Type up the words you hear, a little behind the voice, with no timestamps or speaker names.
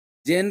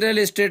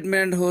General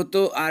statement हो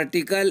तो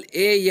article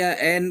a या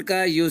एन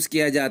का यूज़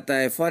किया जाता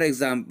है। For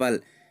example,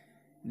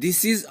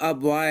 this is a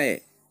boy,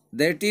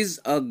 that is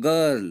a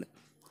girl,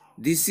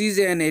 this is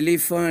an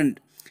elephant.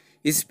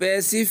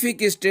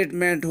 Specific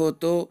statement हो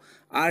तो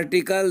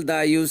आर्टिकल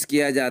द यूज़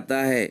किया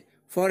जाता है।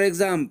 For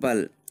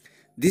example,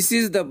 this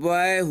is the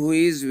boy who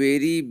is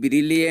very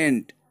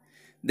brilliant,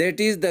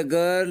 that is the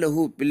girl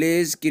who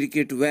plays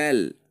cricket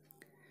well,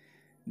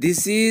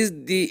 this is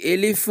the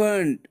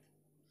elephant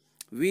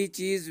which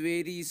is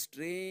very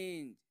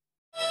strange.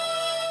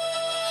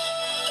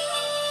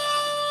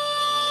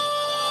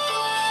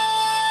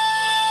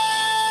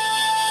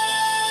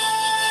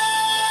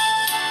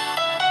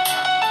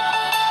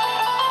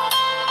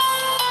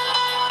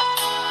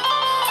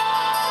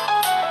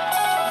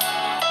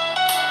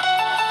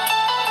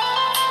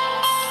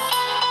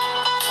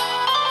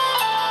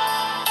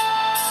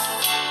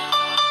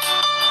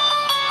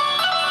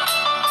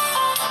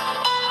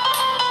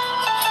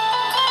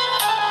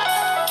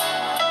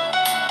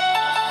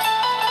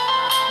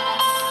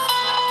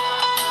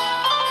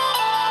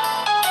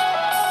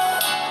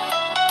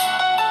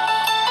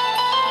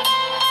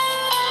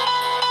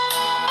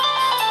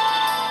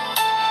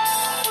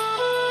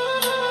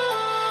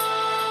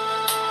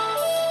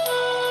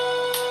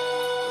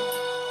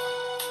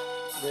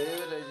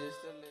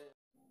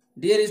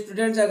 Dear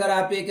students, अगर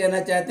आप ये कहना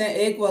चाहते हैं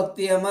एक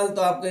वक्ती अमल,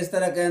 तो आपको इस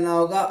तरह कहना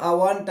होगा अ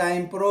वन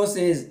टाइम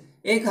प्रोसेस।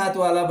 एक हाथ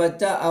वाला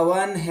बच्चा, अ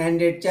वन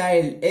हैंडेड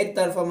चाइल्ड। एक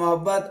तरफा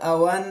मोहब्बत, अ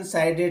वन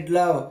साइडेड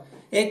लव।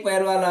 एक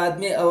पैर वाला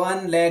आदमी, अ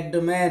वन लेग्ड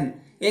मैन।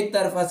 एक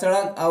तरफा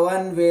सड़क, अ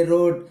वन वे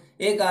रोड।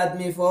 एक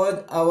आदमी फौज,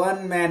 अ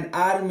वन मैन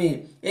आर्मी।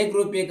 एक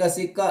रुपये का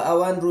सिक्का, अ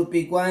वन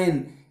रूपी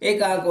क्वाइन।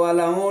 एक आंख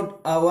वाला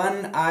ऊंट, अ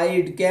वन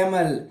आइड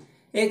कैमल।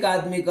 एक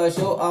आदमी का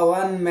show, a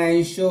one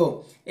man show.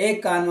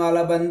 एक कान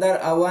वाला बंदर,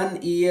 अ वन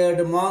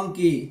ईयर्ड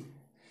मॉन्की।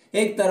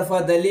 एक तरफा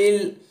दलील,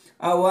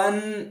 अ वन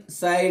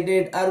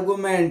साइडेड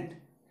आर्गुमेंट।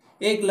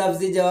 एक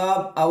लफ्जी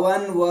जवाब, अ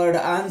वन वर्ड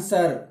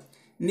आंसर।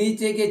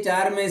 नीचे के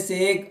चार में से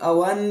एक, a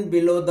one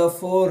below the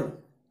four.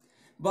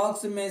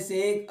 Box में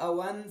से एक, a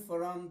one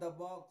from the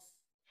box.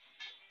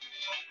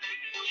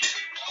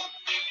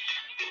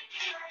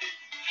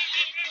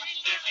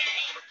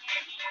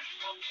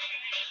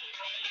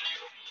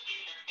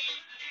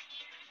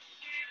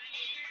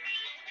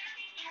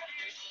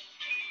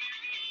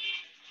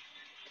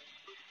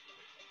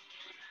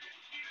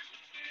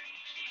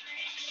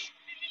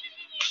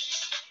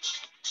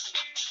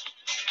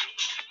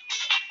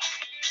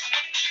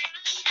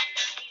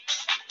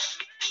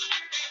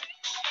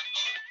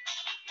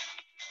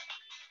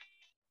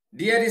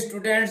 Dear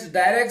students,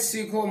 direct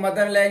सीखो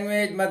mother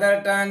language, mother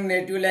tongue,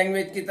 native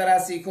language की तरह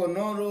सीखो।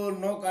 No rule,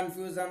 no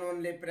confusion,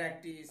 only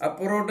practice. A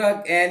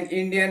product, an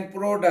Indian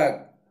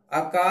product. A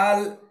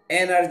call,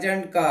 an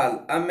urgent call.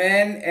 A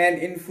man, N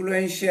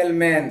influential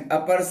man. A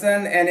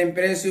person, N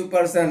impressive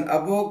person. A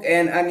book,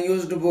 N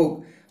unused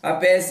book. A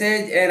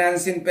passage, an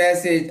unseen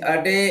passage.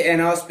 A day,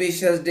 an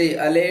auspicious day.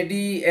 A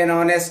lady, an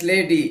honest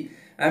lady.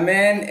 A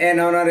man,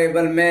 an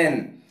honorable man.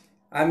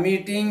 A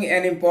meeting,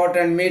 an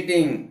important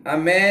meeting. A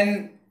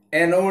man,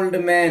 an old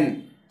man.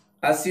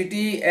 A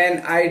city,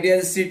 an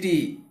ideal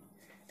city.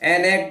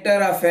 An actor,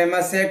 a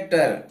famous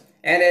actor.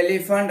 An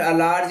elephant, a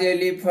large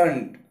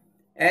elephant.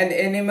 An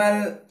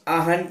animal,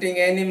 a hunting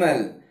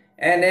animal.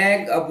 An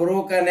egg, a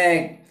broken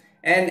egg.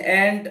 An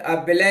ant,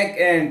 a black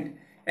ant.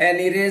 An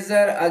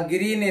eraser, a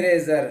green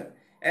eraser.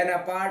 An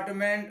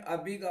apartment, a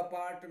big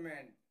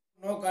apartment.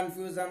 No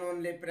confusion,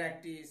 only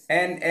practice.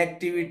 An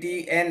activity,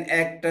 an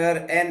actor,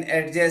 an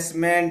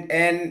adjustment,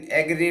 an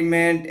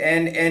agreement,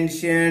 an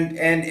ancient,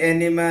 an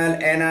animal,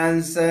 an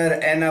answer,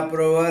 an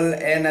approval,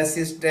 an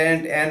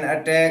assistant, an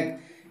attack,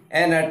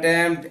 an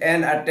attempt,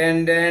 an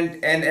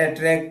attendant, an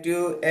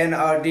attractive, an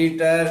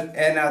auditor,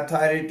 an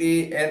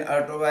authority, an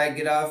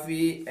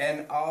autobiography,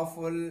 an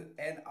awful,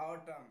 an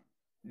autumn.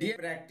 Dear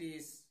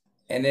practice.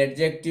 An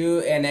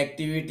adjective, an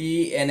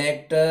activity, an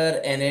actor,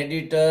 an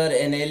editor,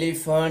 an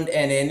elephant,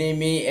 an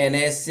enemy, an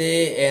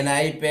essay, an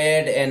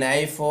iPad, an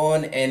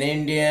iPhone, an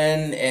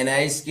Indian, an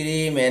ice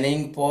cream, an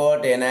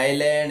inkpot, an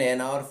island,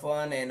 an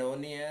orphan, an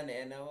onion,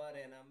 an hour,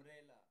 an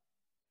umbrella.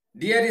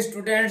 Dear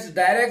students,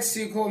 direct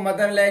सीखो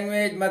mother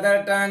language, mother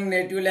tongue,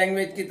 native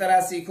language की तरह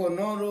सीखो।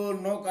 No rule,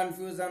 no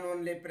confusion,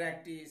 only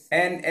practice.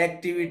 An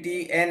activity,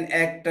 an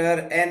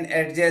actor, N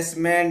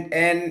adjustment,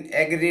 an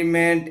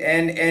agreement,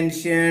 an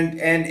ancient,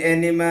 an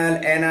animal,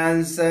 an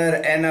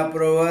answer, an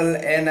approval,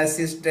 an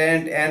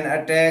assistant, an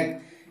attack,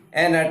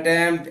 an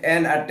attempt,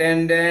 an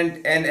attendant,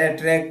 an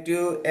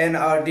attractive, an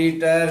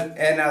auditor,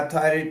 an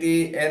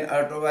authority, an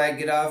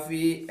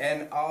autobiography,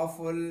 an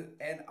awful,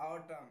 an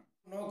autumn.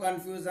 No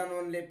confusion,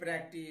 only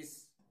practice.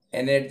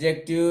 An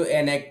adjective,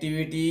 an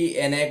activity,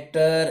 an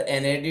actor,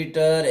 an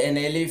editor, an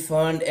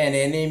elephant, an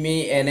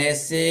enemy, an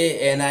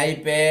essay, an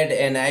iPad,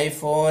 an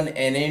iPhone,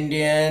 an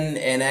Indian,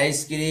 an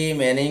ice cream,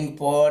 an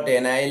inkpot,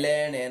 an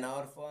island, an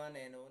orphan.